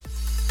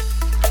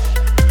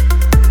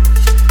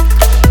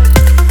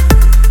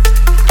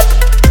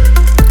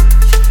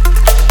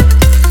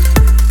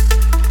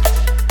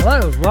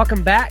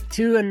Welcome back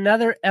to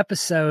another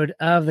episode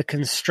of the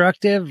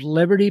Constructive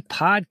Liberty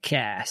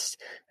Podcast.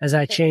 As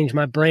I change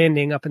my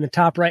branding up in the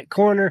top right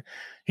corner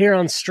here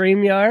on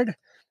StreamYard,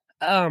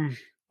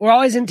 we're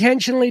always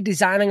intentionally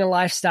designing a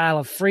lifestyle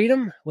of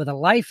freedom with a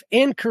life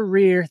and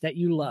career that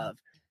you love.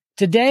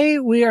 Today,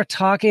 we are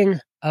talking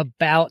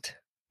about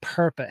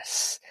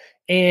purpose,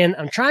 and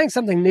I'm trying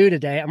something new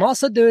today. I'm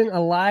also doing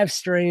a live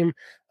stream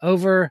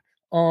over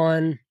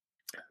on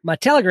my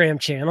Telegram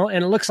channel,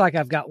 and it looks like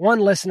I've got one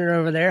listener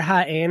over there.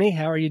 Hi, Annie.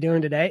 How are you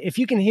doing today? If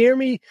you can hear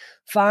me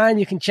fine,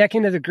 you can check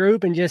into the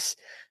group and just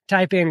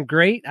type in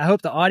great. I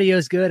hope the audio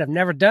is good. I've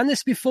never done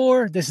this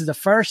before. This is the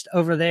first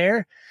over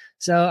there.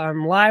 So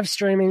I'm live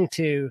streaming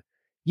to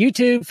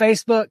YouTube,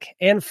 Facebook,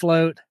 and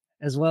Float,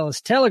 as well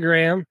as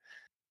Telegram.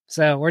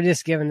 So we're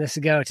just giving this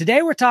a go.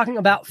 Today, we're talking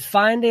about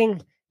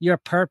finding your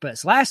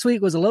purpose. Last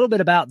week was a little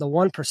bit about the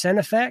 1%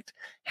 effect,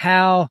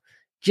 how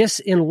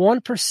just in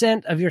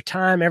 1% of your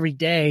time every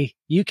day,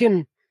 you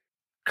can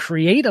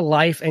create a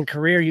life and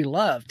career you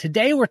love.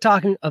 Today, we're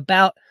talking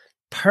about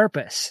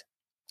purpose,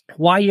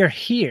 why you're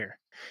here.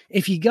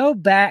 If you go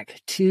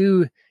back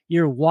to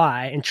your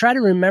why and try to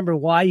remember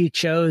why you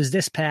chose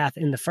this path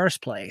in the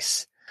first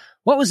place,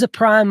 what was the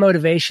prime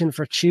motivation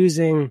for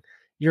choosing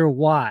your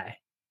why?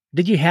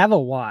 Did you have a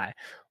why?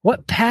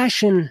 What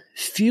passion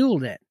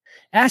fueled it?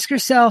 Ask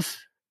yourself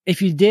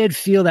if you did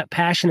feel that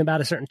passion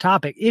about a certain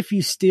topic, if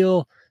you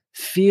still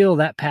feel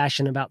that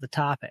passion about the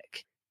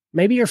topic.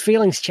 Maybe your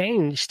feelings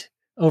changed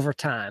over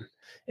time.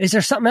 Is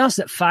there something else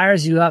that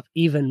fires you up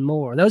even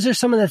more? Those are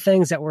some of the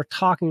things that we're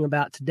talking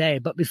about today.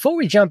 But before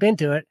we jump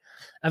into it,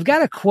 I've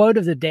got a quote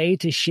of the day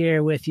to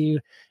share with you,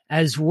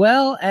 as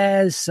well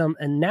as some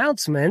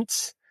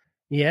announcements.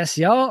 Yes,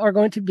 y'all are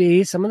going to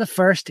be some of the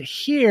first to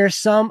hear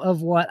some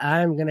of what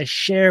I'm going to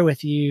share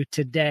with you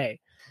today.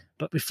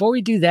 But before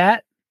we do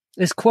that,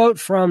 this quote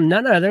from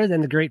none other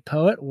than the great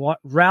poet,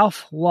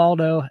 Ralph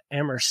Waldo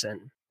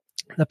Emerson.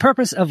 The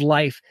purpose of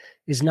life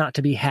is not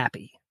to be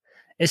happy.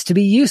 It's to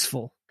be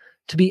useful,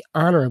 to be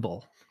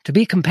honorable, to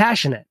be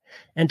compassionate,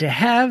 and to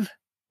have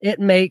it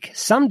make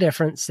some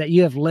difference that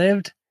you have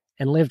lived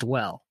and lived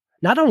well.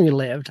 Not only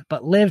lived,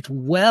 but lived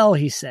well,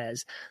 he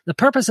says. The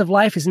purpose of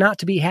life is not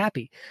to be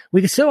happy. We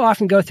can so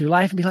often go through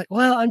life and be like,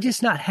 well, I'm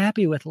just not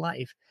happy with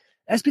life.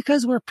 That's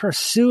because we're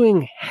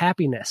pursuing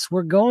happiness.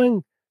 We're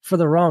going for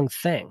the wrong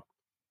thing.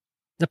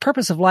 The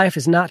purpose of life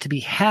is not to be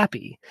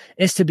happy.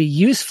 It's to be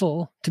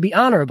useful, to be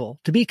honorable,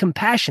 to be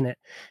compassionate,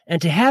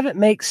 and to have it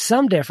make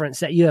some difference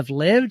that you have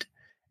lived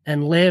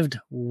and lived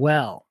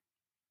well.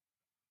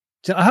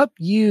 So I hope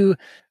you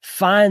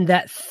find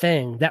that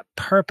thing, that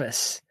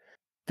purpose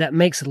that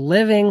makes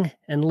living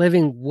and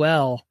living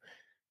well,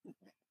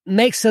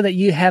 makes so that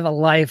you have a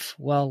life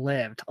well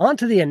lived. On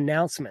to the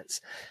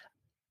announcements.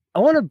 I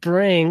want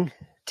to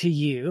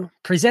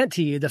present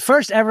to you the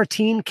first ever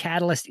Teen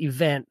Catalyst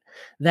event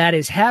that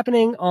is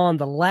happening on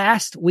the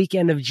last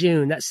weekend of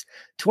June. That's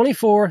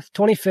 24th,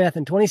 25th,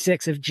 and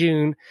 26th of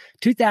June,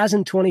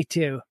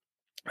 2022.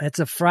 That's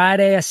a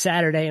Friday, a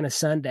Saturday, and a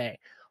Sunday.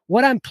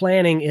 What I'm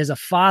planning is a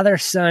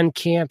father-son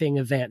camping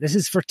event. This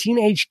is for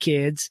teenage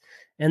kids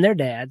and their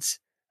dads.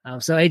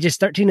 So ages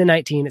 13 to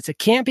 19. It's a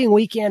camping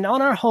weekend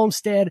on our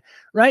homestead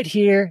right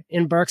here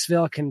in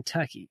Burkesville,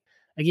 Kentucky.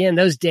 Again,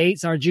 those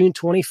dates are June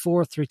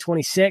 24th through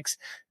 26th.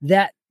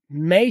 That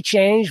may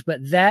change, but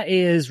that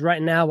is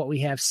right now what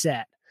we have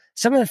set.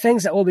 Some of the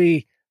things that we'll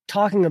be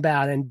talking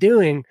about and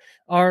doing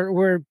are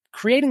we're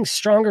creating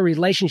stronger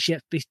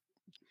relationships.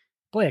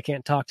 I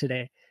can't talk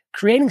today.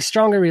 Creating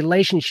stronger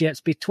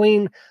relationships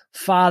between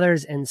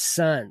fathers and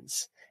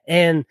sons,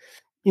 and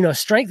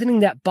strengthening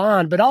that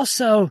bond, but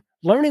also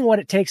learning what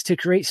it takes to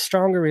create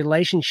stronger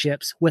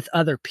relationships with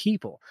other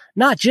people,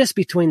 not just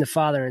between the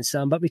father and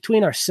son, but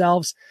between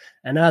ourselves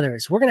and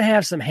others. We're going to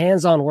have some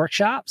hands-on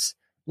workshops,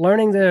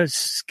 learning the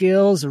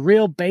skills,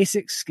 real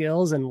basic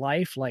skills in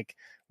life, like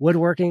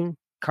woodworking,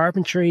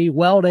 carpentry,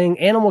 welding,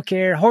 animal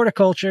care,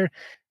 horticulture,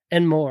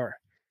 and more.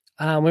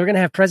 We're going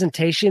to have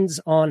presentations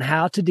on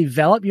how to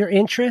develop your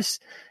interests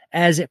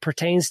as it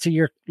pertains to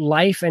your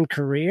life and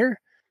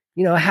career.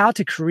 How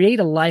to create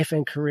a life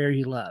and career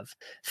you love.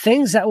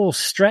 Things that will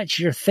stretch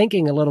your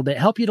thinking a little bit,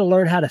 help you to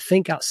learn how to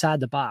think outside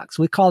the box.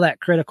 We call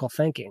that critical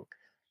thinking.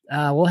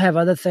 We'll have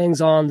other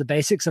things on the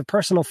basics of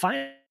personal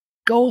finance,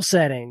 goal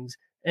settings,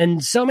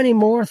 and so many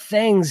more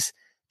things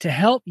to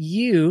help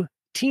you,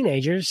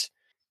 teenagers,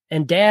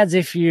 and dads,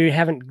 if you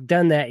haven't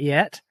done that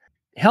yet,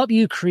 help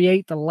you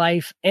create the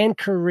life and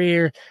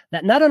career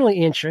that not only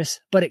interests,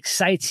 but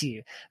excites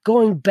you.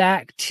 Going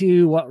back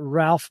to what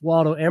Ralph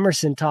Waldo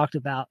Emerson talked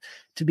about,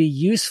 to be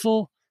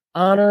useful,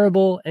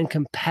 honorable, and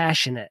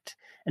compassionate,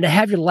 and to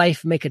have your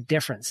life make a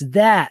difference.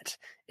 That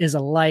is a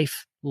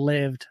life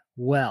lived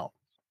well.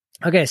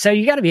 Okay, so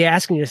you got to be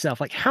asking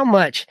yourself, like, how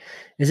much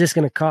is this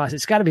going to cost?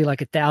 It's got to be like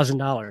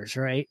 $1,000,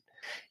 right?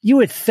 You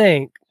would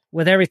think,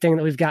 with everything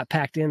that we've got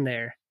packed in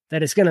there,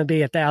 that it's going to be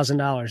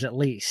 $1,000 at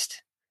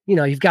least.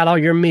 You've got all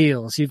your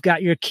meals, you've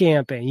got your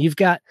camping, you've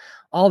got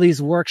all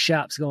these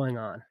workshops going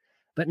on.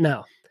 But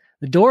no,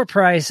 the door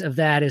price of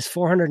that is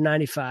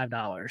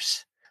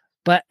 $495.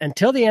 But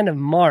until the end of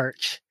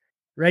March,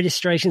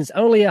 registration is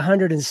only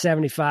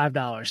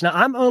 $175. Now,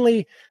 I'm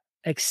only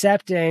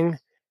accepting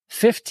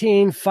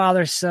 15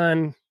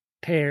 father-son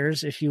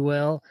pairs, if you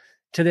will,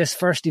 to this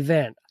first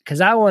event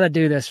because I want to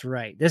do this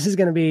right. This is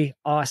going to be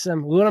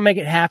awesome. We want to make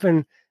it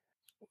happen.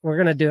 We're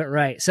going to do it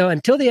right. So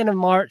until the end of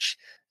March,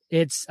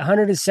 it's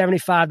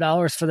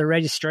 $175 for the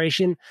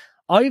registration.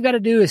 All you've got to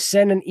do is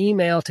send an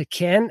email to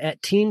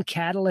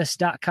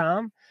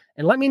ken@teamcatalyst.com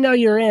and let me know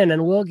you're in,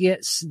 and we'll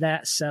get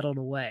that settled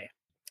away.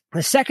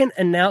 The second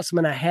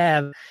announcement I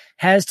have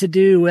has to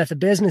do with a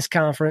business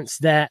conference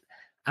that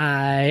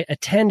I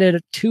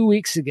attended 2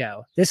 weeks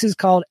ago. This is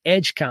called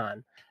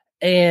EdgeCon.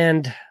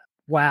 And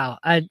wow,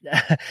 I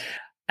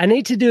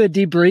need to do a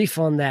debrief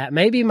on that.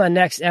 Maybe my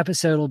next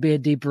episode will be a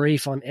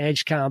debrief on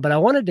EdgeCon, but I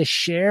wanted to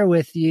share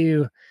with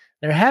you,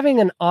 they're having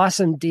an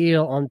awesome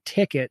deal on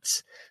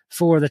tickets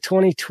for the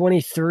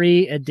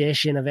 2023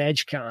 edition of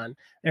EdgeCon.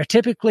 They're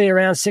typically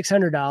around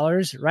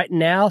 $600. Right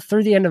now,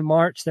 through the end of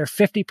March, they're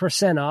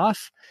 50%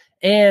 off.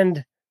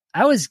 And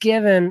I was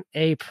given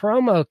a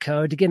promo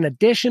code to get an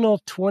additional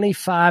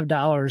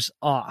 $25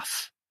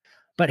 off.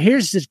 But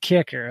here's the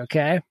kicker,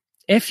 okay?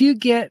 If you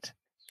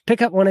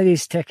pick up one of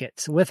these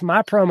tickets with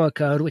my promo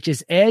code, which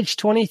is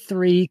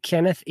EDGE23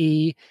 Kenneth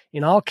E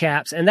in all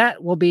caps, and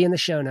that will be in the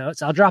show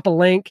notes. I'll drop a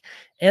link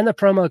and the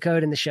promo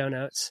code in the show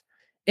notes.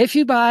 If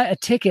you buy a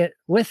ticket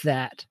with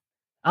that,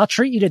 I'll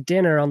treat you to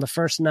dinner on the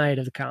first night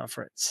of the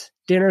conference.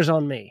 Dinner's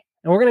on me.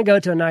 And we're going to go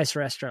to a nice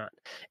restaurant.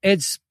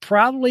 It's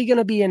probably going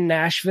to be in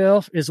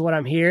Nashville is what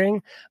I'm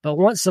hearing. But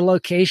once the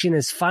location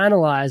is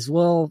finalized,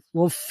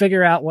 we'll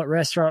figure out what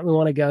restaurant we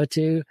want to go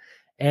to,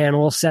 and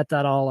we'll set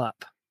that all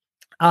up.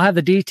 I'll have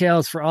the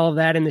details for all of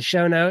that in the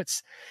show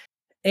notes.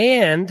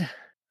 And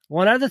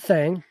one other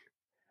thing,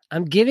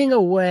 I'm giving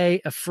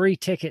away a free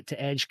ticket to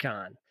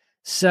EdgeCon.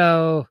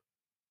 So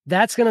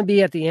that's going to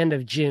be at the end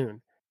of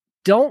June.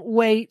 Don't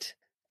wait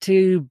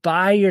to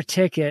buy your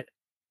ticket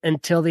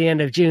until the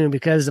end of June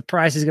because the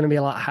price is going to be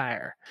a lot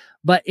higher.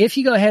 But if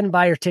you go ahead and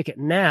buy your ticket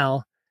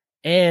now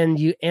and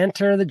you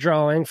enter the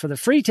drawing for the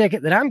free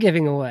ticket that I'm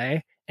giving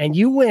away and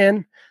you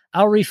win,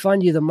 I'll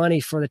refund you the money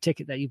for the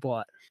ticket that you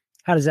bought.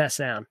 How does that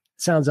sound?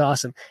 Sounds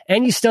awesome.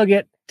 And you still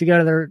get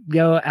to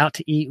go out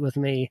to eat with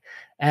me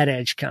at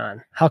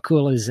EdgeCon. How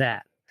cool is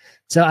that?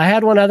 So I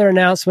had one other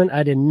announcement.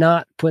 I did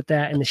not put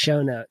that in the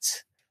show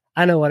notes.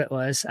 I know what it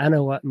was. I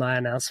know what my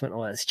announcement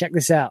was. Check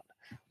this out.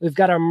 We've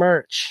got our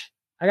merch.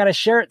 I got a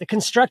shirt, the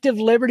Constructive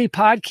Liberty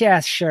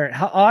Podcast shirt.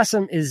 How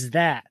awesome is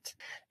that?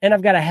 And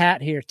I've got a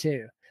hat here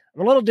too.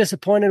 I'm a little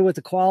disappointed with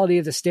the quality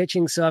of the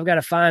stitching, so I've got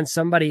to find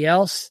somebody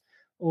else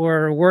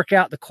or work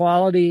out the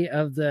quality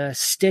of the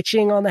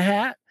stitching on the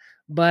hat.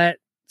 But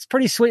it's a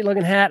pretty sweet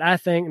looking hat, I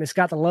think, and it's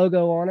got the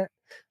logo on it.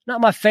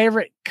 Not my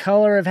favorite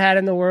color of hat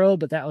in the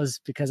world, but that was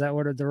because I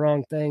ordered the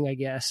wrong thing, I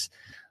guess.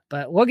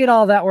 But we'll get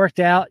all that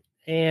worked out,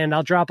 and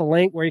I'll drop a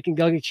link where you can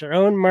go get your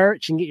own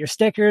merch and get your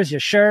stickers,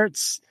 your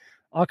shirts,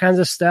 all kinds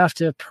of stuff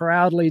to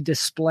proudly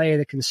display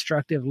the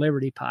Constructive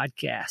Liberty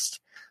Podcast.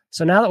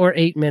 So now that we're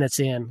 8 minutes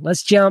in,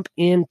 let's jump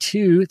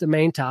into the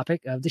main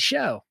topic of the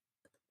show.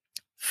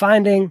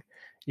 Finding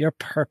your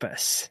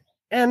purpose.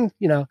 And,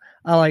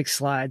 I like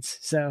slides.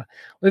 So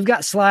we've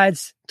got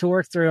slides to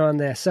work through on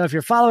this. So if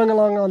you're following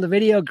along on the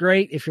video,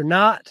 great. If you're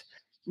not,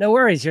 no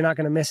worries. You're not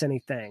going to miss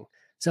anything.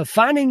 So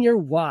finding your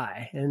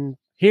why. And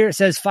here it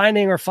says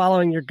finding or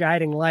following your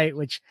guiding light,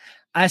 which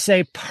I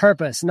say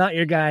purpose, not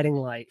your guiding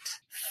light.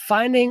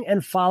 Finding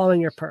and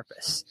following your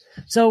purpose.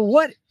 So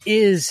what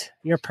is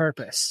your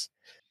purpose?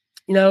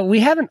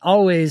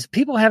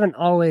 People haven't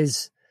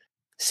always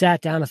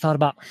sat down and thought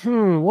about,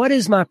 what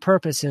is my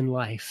purpose in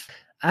life?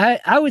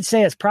 I would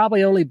say it's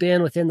probably only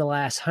been within the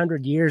last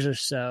 100 years or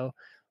so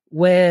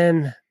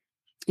when,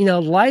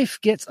 life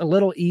gets a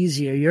little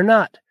easier. You're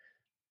not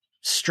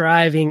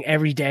striving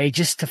every day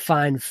just to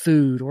find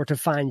food or to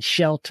find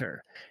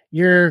shelter.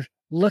 You're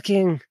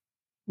looking,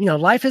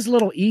 life is a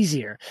little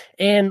easier.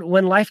 And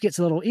when life gets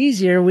a little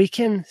easier, we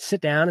can sit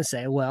down and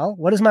say, well,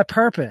 what is my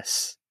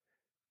purpose?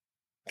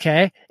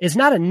 Okay. It's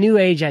not a new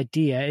age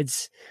idea.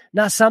 It's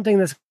not something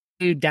that's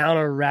down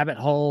a rabbit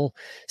hole,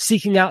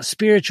 seeking out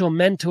spiritual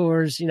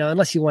mentors,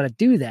 unless you want to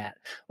do that.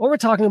 What we're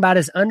talking about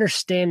is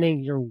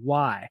understanding your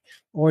why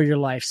or your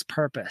life's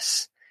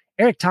purpose.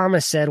 Eric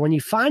Thomas said, when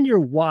you find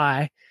your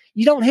why,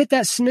 you don't hit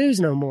that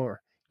snooze no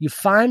more. You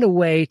find a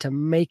way to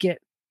make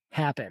it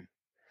happen.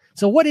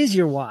 So what is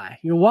your why?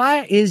 Your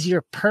why is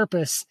your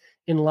purpose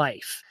in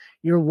life.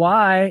 Your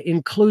why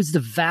includes the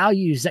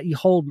values that you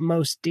hold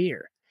most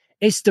dear.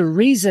 It's the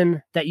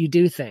reason that you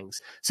do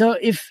things. So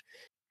if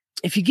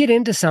you get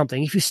into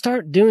something, if you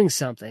start doing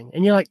something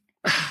and you're like,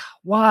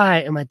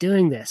 why am I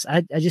doing this?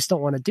 I just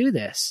don't want to do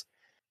this.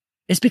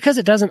 It's because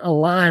it doesn't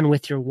align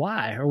with your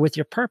why or with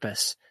your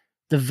purpose.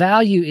 The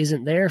value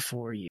isn't there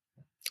for you.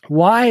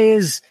 Why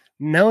is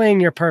knowing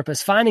your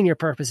purpose, finding your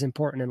purpose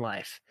important in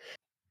life?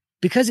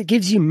 Because it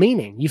gives you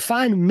meaning. You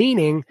find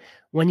meaning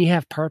when you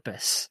have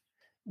purpose.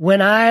 When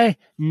I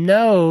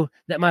know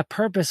that my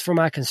purpose for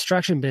my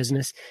construction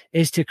business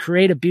is to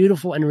create a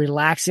beautiful and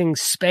relaxing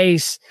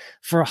space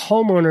for a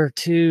homeowner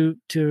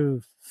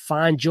to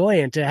find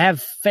joy in, to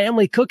have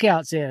family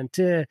cookouts in,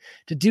 to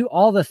do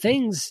all the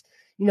things,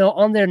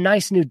 on their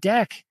nice new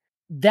deck,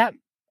 that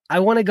I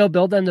want to go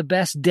build them the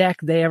best deck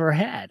they ever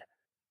had.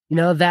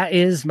 That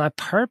is my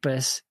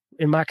purpose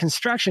in my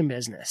construction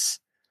business.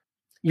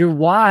 Your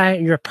why,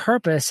 your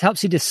purpose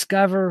helps you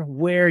discover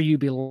where you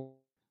belong.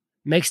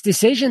 Makes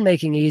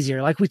decision-making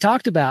easier. Like we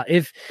talked about,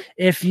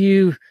 if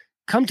you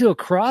come to a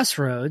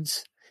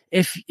crossroads,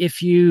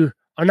 if you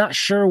are not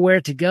sure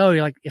where to go,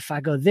 you're like, if I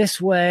go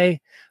this way,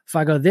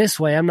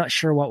 I'm not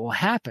sure what will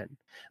happen.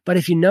 But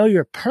if you know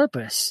your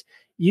purpose,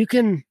 you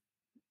can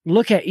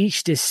look at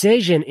each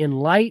decision in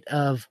light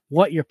of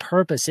what your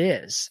purpose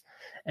is.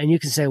 And you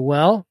can say,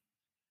 well,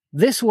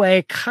 this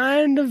way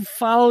kind of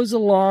follows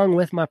along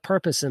with my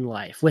purpose in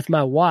life, with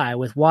my why,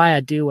 with why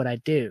I do what I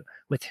do,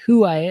 with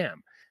who I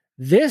am.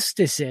 This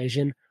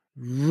decision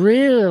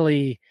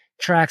really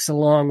tracks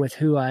along with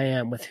who I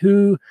am, with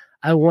who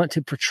I want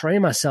to portray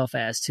myself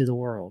as to the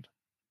world.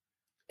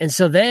 And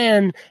so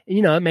then,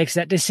 it makes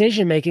that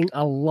decision making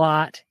a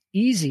lot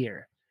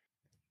easier.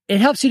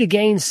 It helps you to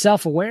gain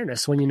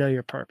self-awareness when you know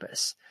your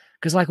purpose.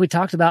 Because like we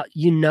talked about,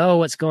 you know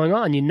what's going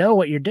on. You know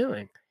what you're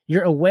doing.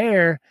 You're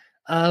aware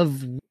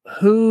of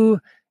who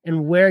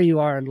and where you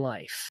are in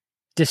life.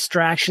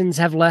 Distractions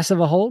have less of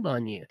a hold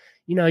on you.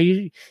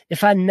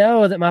 If I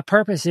know that my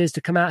purpose is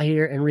to come out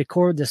here and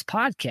record this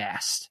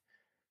podcast,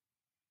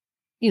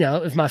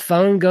 if my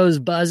phone goes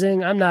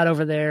buzzing, I'm not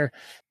over there,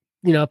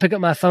 pick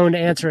up my phone to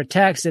answer a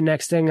text, and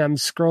next thing I'm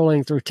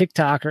scrolling through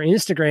TikTok or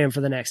Instagram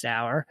for the next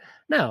hour.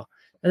 No,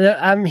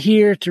 I'm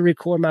here to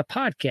record my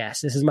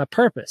podcast. This is my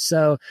purpose.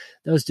 So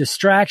those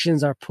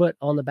distractions are put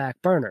on the back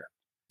burner.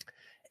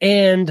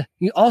 And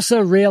you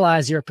also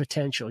realize your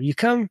potential.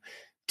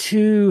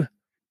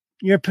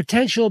 Your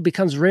potential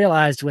becomes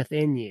realized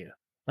within you.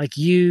 Like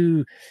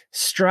you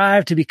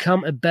strive to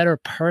become a better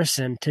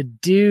person, to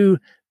do,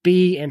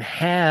 be, and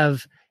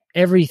have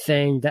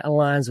everything that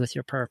aligns with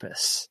your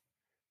purpose.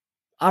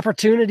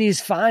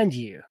 Opportunities find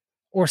you,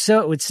 or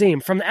so it would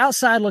seem. From the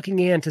outside looking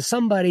in, to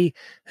somebody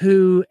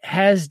who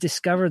has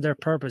discovered their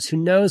purpose, who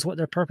knows what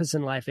their purpose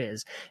in life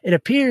is, it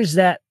appears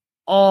that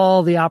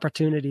all the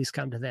opportunities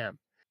come to them.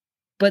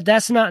 But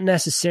that's not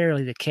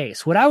necessarily the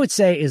case. What I would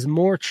say is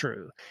more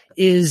true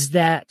is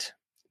that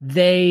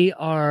they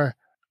are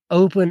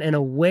open and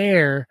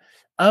aware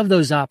of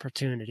those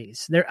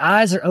opportunities. Their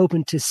eyes are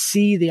open to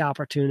see the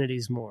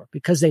opportunities more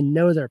because they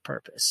know their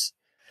purpose.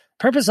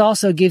 Purpose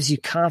also gives you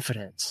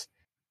confidence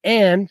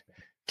and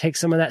takes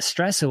some of that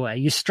stress away.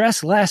 You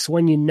stress less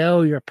when you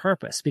know your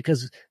purpose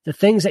because the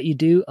things that you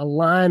do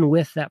align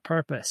with that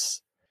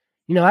purpose.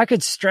 I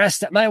could stress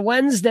that my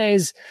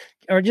Wednesdays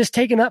are just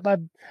taken up by,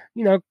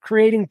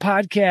 creating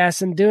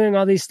podcasts and doing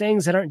all these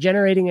things that aren't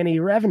generating any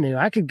revenue.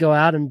 I could go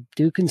out and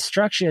do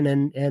construction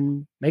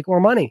and make more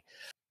money,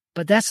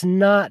 but that's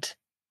not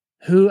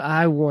who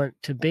I want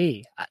to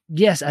be.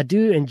 Yes, I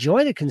do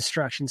enjoy the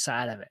construction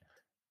side of it,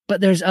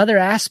 but there's other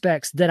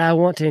aspects that I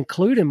want to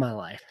include in my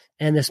life.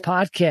 And this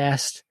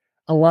podcast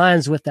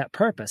aligns with that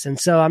purpose. And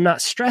so I'm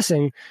not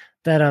stressing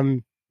that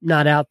I'm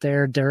not out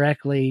there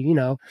directly,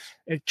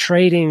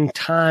 trading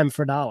time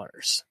for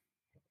dollars.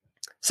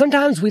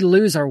 Sometimes we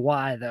lose our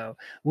why, though.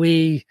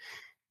 We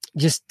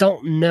just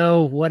don't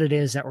know what it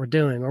is that we're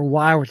doing or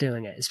why we're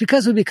doing it. It's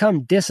because we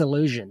become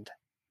disillusioned.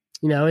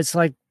 It's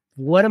like,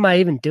 what am I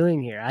even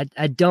doing here?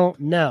 I don't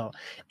know.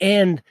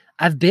 And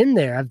I've been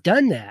there. I've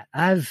done that.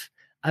 I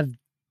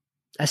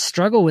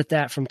struggle with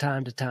that from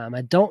time to time.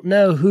 I don't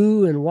know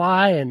who and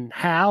why and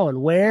how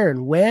and where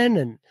and when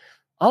and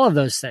all of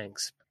those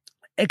things.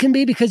 It can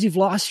be because you've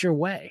lost your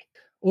way.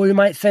 Or you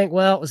might think,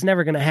 well, it was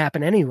never going to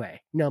happen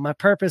anyway. My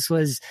purpose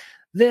was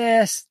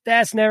this,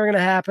 that's never going to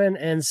happen.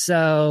 And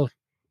so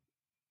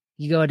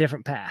you go a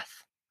different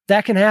path.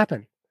 That can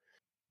happen.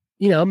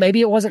 Maybe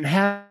it wasn't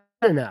happening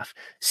enough.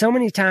 So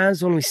many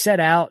times when we set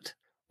out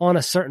on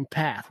a certain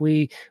path,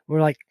 we're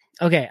like,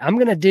 okay, I'm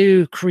going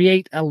to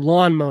create a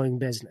lawn mowing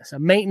business, a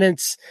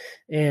maintenance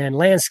and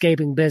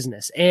landscaping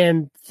business.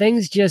 And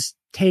things just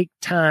take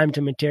time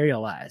to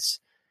materialize.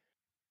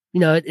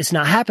 It's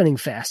not happening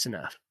fast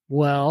enough.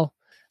 Well,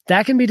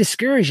 that can be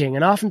discouraging.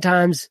 And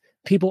oftentimes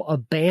people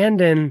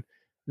abandon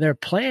their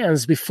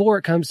plans before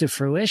it comes to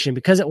fruition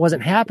because it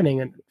wasn't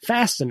happening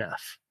fast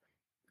enough.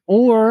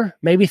 Or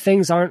maybe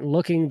things aren't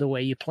looking the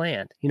way you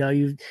planned.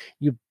 You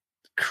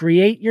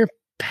create your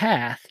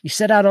path, you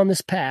set out on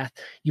this path,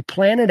 you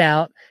plan it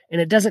out, and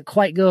it doesn't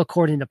quite go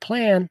according to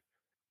plan.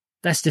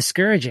 That's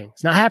discouraging.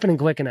 It's not happening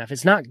quick enough.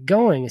 It's not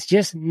going. It's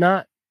just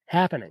not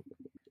happening.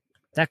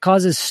 That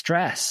causes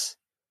stress.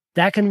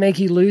 That can make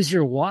you lose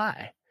your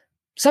why.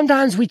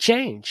 Sometimes we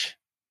change.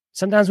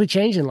 Sometimes we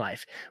change in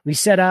life. We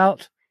set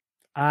out,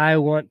 I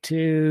want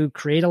to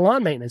create a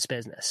lawn maintenance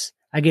business.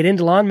 I get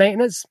into lawn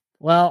maintenance.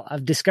 Well,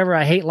 I've discovered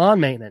I hate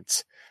lawn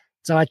maintenance.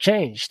 So I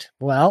changed.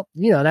 Well,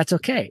 that's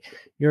okay.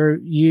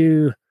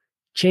 You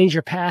change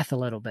your path a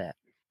little bit.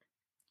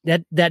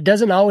 That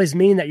doesn't always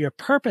mean that your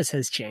purpose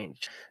has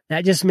changed.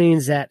 That just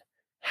means that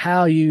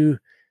how you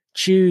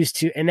choose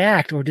to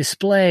enact or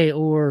display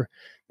or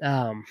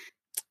can't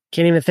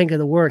even think of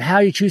the word, how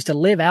you choose to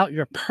live out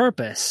your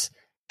purpose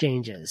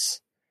changes.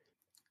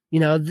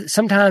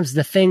 Sometimes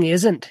the thing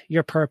isn't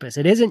your purpose.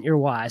 It isn't your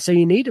why. So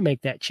you need to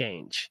make that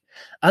change.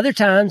 Other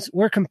times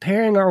we're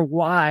comparing our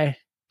why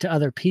to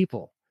other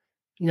people.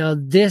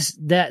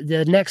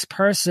 The next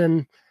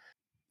person,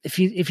 if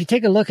you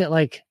take a look at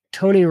like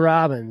Tony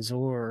Robbins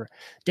or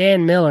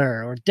Dan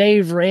Miller or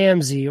Dave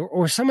Ramsey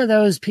or some of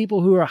those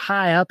people who are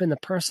high up in the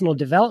personal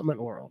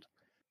development world,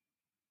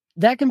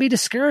 that can be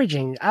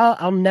discouraging.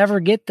 I'll never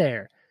get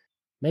there.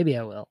 Maybe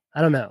I will.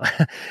 I don't know.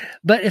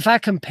 But if I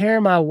compare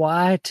my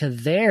why to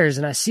theirs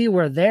and I see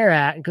where they're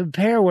at and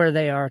compare where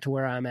they are to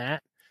where I'm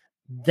at,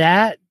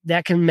 that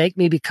can make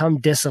me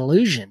become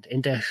disillusioned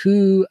into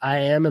who I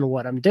am and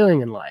what I'm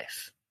doing in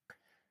life.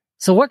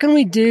 So what can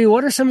we do?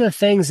 What are some of the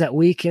things that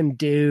we can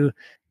do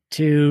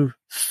to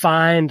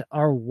find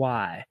our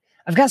why?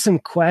 I've got some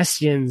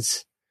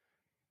questions.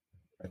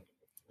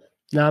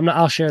 No,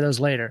 I'll share those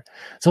later.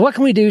 So what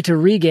can we do to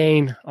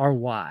regain our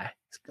why?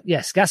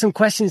 Yes, got some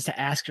questions to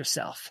ask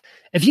yourself.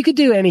 If you could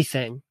do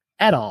anything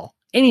at all,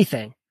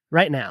 anything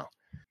right now,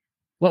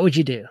 what would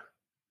you do?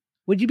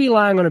 Would you be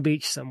lying on a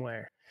beach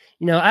somewhere?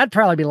 I'd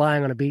probably be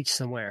lying on a beach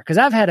somewhere because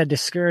I've had a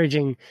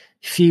discouraging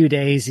few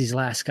days these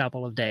last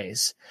couple of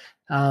days.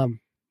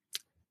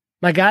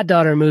 My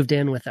goddaughter moved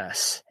in with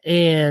us,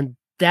 and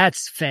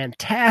that's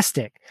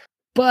fantastic.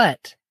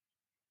 But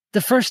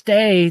the first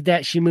day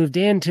that she moved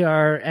into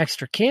our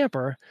extra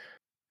camper,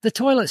 the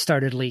toilet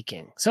started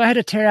leaking. So I had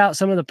to tear out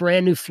some of the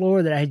brand new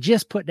floor that I had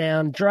just put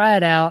down, dry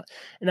it out,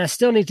 and I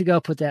still need to go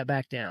put that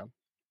back down.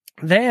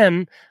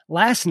 Then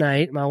last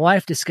night, my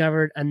wife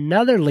discovered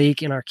another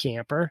leak in our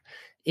camper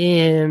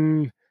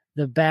in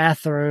the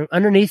bathroom,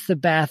 underneath the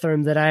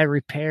bathroom that I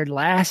repaired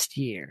last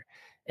year.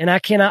 And I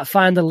cannot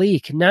find the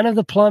leak. None of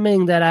the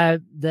plumbing that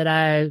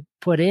I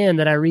put in,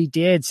 that I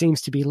redid,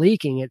 seems to be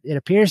leaking. It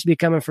appears to be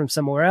coming from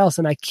somewhere else,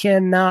 and I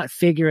cannot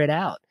figure it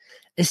out.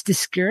 It's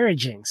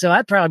discouraging. So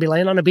I'd probably be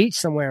laying on a beach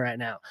somewhere right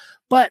now.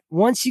 But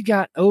once you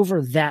got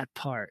over that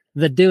part,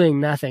 the doing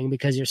nothing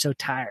because you're so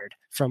tired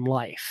from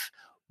life,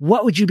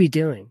 what would you be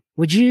doing?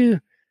 Would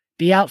you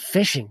be out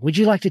fishing? Would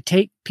you like to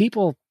take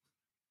people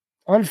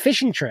on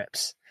fishing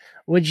trips?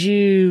 Would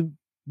you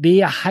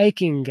be a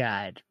hiking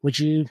guide?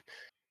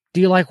 Do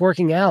you like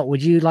working out?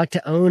 Would you like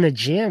to own a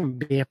gym,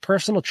 be a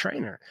personal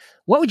trainer?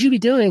 What would you be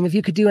doing if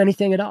you could do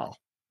anything at all?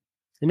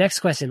 The next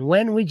question,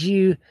 when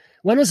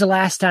was the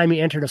last time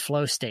you entered a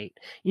flow state?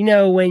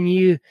 When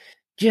you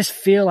just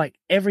feel like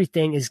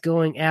everything is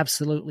going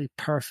absolutely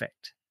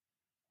perfect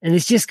and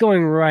it's just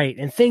going right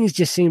and things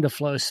just seem to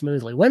flow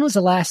smoothly. When was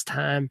the last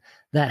time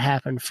that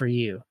happened for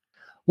you?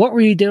 What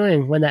were you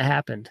doing when that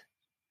happened?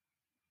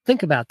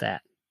 Think about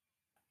that.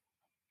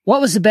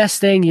 What was the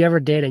best thing you ever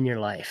did in your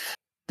life?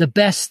 The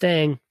best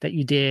thing that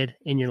you did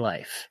in your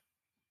life?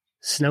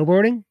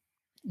 Snowboarding?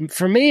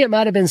 For me, it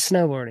might have been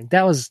snowboarding.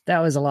 That was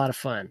a lot of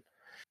fun.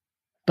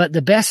 But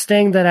the best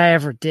thing that I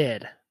ever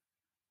did,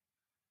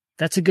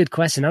 that's a good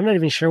question. I'm not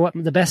even sure what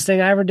the best thing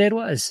I ever did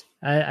was.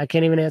 I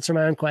can't even answer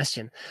my own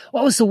question.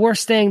 What was the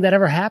worst thing that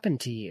ever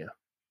happened to you?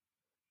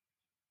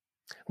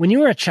 When you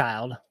were a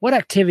child, what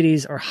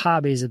activities or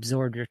hobbies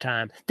absorbed your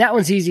time? That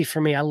one's easy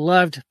for me. I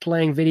loved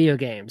playing video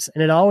games,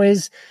 and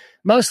it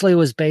mostly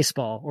was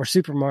baseball or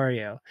Super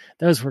Mario.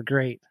 Those were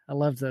great. I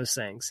loved those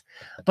things.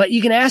 But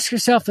you can ask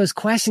yourself those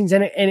questions,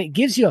 and it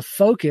gives you a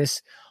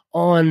focus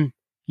on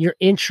your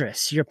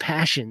interests, your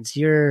passions,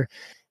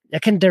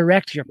 that can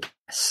direct your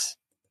paths.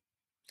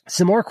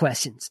 Some more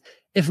questions.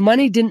 If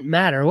money didn't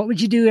matter, what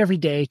would you do every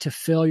day to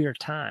fill your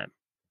time?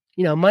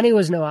 Money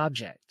was no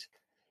object.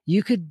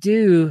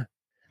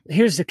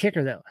 Here's the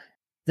kicker though.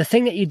 The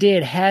thing that you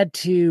did had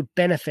to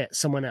benefit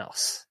someone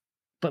else,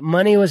 but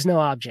money was no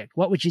object.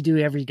 What would you do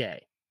every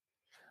day?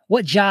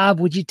 What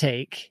job would you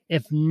take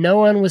if no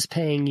one was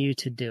paying you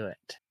to do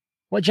it?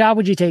 What job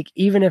would you take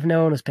even if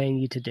no one was paying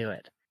you to do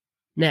it?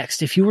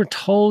 Next, if you were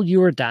told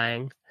you were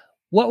dying,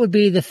 what would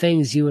be the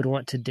things you would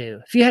want to do?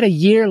 If you had a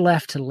year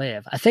left to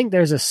live, I think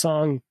there's a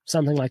song,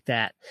 something like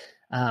that.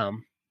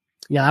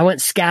 I went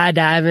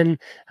skydiving.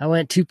 I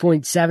went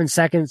 2.7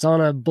 seconds on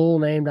a bull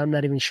named, I'm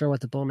not even sure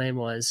what the bull name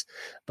was,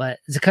 but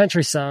it's a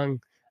country song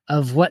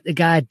of what the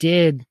guy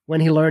did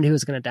when he learned he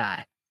was going to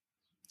die.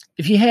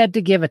 If you had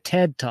to give a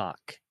TED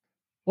talk,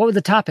 what would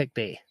the topic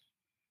be?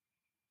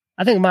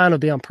 I think mine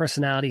would be on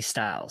personality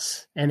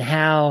styles and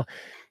how,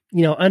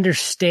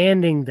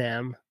 understanding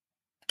them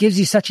gives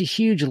you such a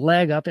huge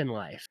leg up in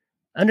life.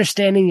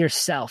 Understanding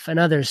yourself and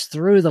others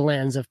through the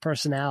lens of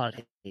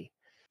personality.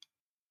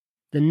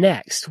 The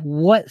next,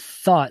 what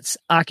thoughts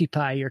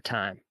occupy your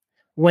time?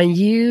 When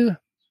you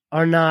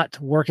are not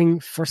working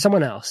for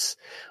someone else,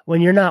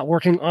 when you're not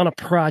working on a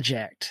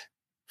project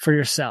for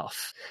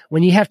yourself,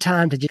 when you have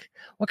time to just,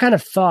 what kind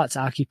of thoughts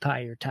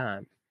occupy your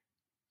time?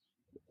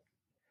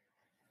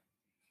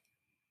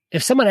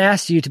 If someone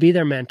asked you to be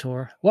their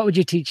mentor, what would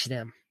you teach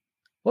them?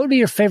 What would be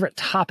your favorite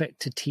topic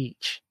to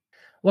teach?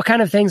 What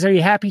kind of things are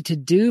you happy to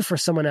do for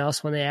someone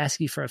else when they ask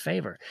you for a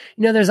favor?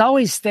 There's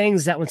always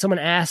things that when someone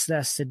asks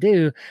us to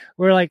do,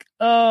 we're like,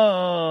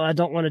 oh, I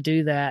don't want to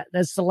do that.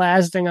 That's the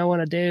last thing I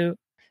want to do.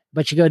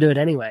 But you go do it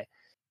anyway.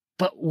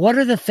 But what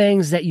are the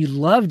things that you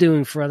love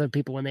doing for other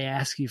people when they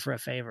ask you for a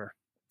favor?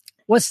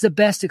 What's the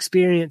best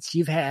experience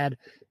you've had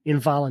in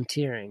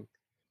volunteering?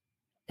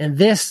 And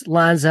this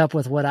lines up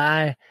with what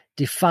I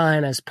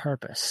define as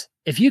purpose.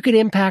 If you could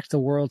impact the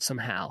world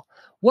somehow,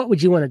 what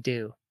would you want to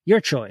do?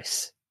 Your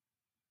choice.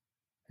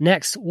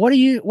 Next,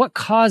 what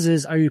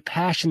causes are you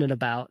passionate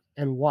about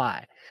and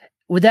why?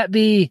 Would that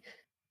be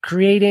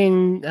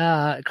creating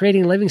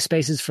living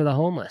spaces for the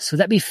homeless? Would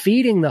that be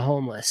feeding the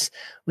homeless?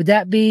 Would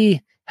that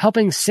be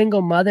helping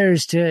single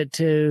mothers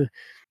to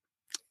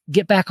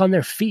get back on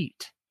their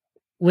feet?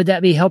 Would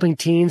that be helping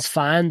teens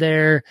find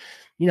their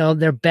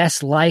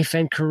best life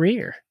and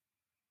career?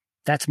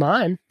 That's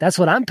mine. That's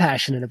what I'm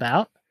passionate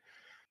about.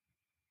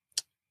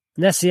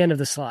 And that's the end of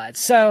the slide.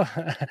 So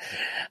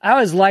I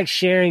always like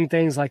sharing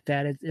things like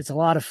that. It's a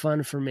lot of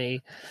fun for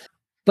me.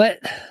 But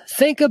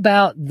think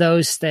about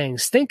those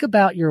things. Think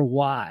about your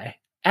why.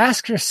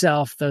 Ask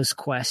yourself those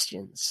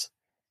questions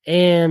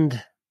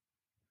and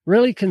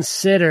really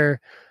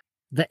consider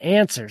the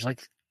answers.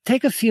 Like,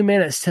 take a few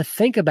minutes to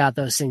think about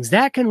those things.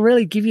 That can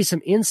really give you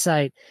some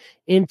insight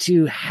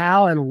into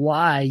how and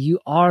why you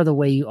are the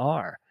way you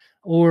are,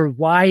 or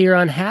why you're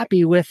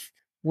unhappy with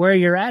where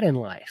you're at in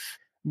life.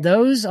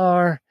 Those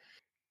are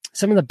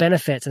some of the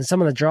benefits and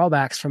some of the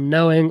drawbacks from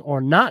knowing or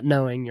not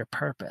knowing your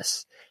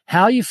purpose.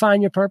 How you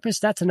find your purpose,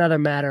 that's another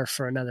matter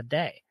for another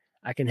day.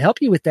 I can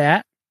help you with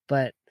that,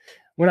 but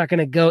we're not going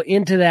to go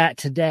into that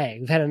today.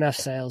 We've had enough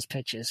sales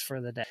pitches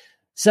for the day.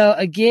 So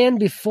again,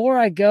 before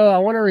I go, I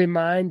want to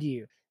remind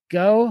you,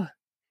 go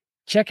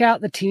check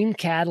out the Teen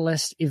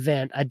Catalyst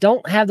event. I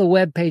don't have the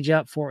webpage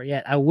up for it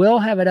yet. I will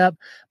have it up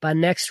by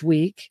next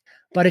week.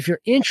 But if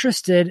you're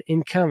interested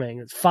in coming,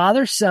 it's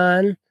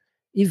father-son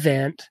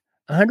event,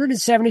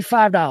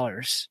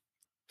 $175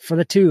 for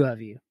the two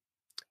of you.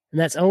 And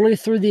that's only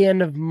through the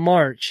end of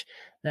March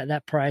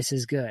that price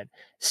is good.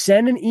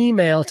 Send an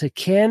email to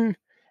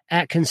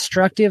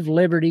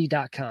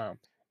ken@constructiveliberty.com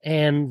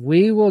and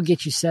we will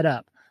get you set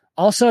up.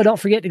 Also, don't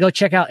forget to go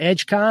check out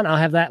EdgeCon. I'll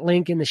have that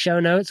link in the show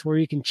notes where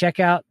you can check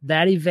out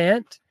that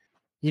event.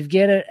 You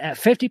get it at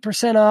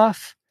 50%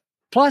 off,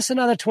 plus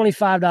another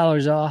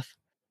 $25 off,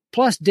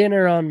 plus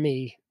dinner on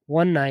me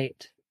one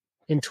night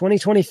in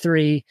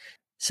 2023,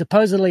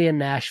 supposedly in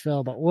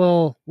Nashville, but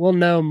we'll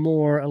know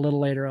more a little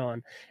later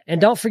on.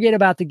 And don't forget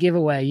about the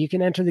giveaway. You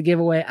can enter the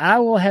giveaway. I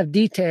will have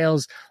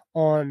details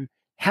on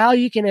how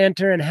you can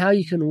enter and how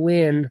you can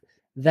win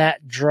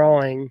that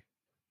drawing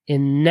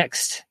in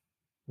next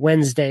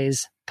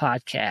Wednesday's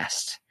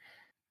podcast.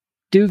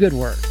 Do good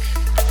work.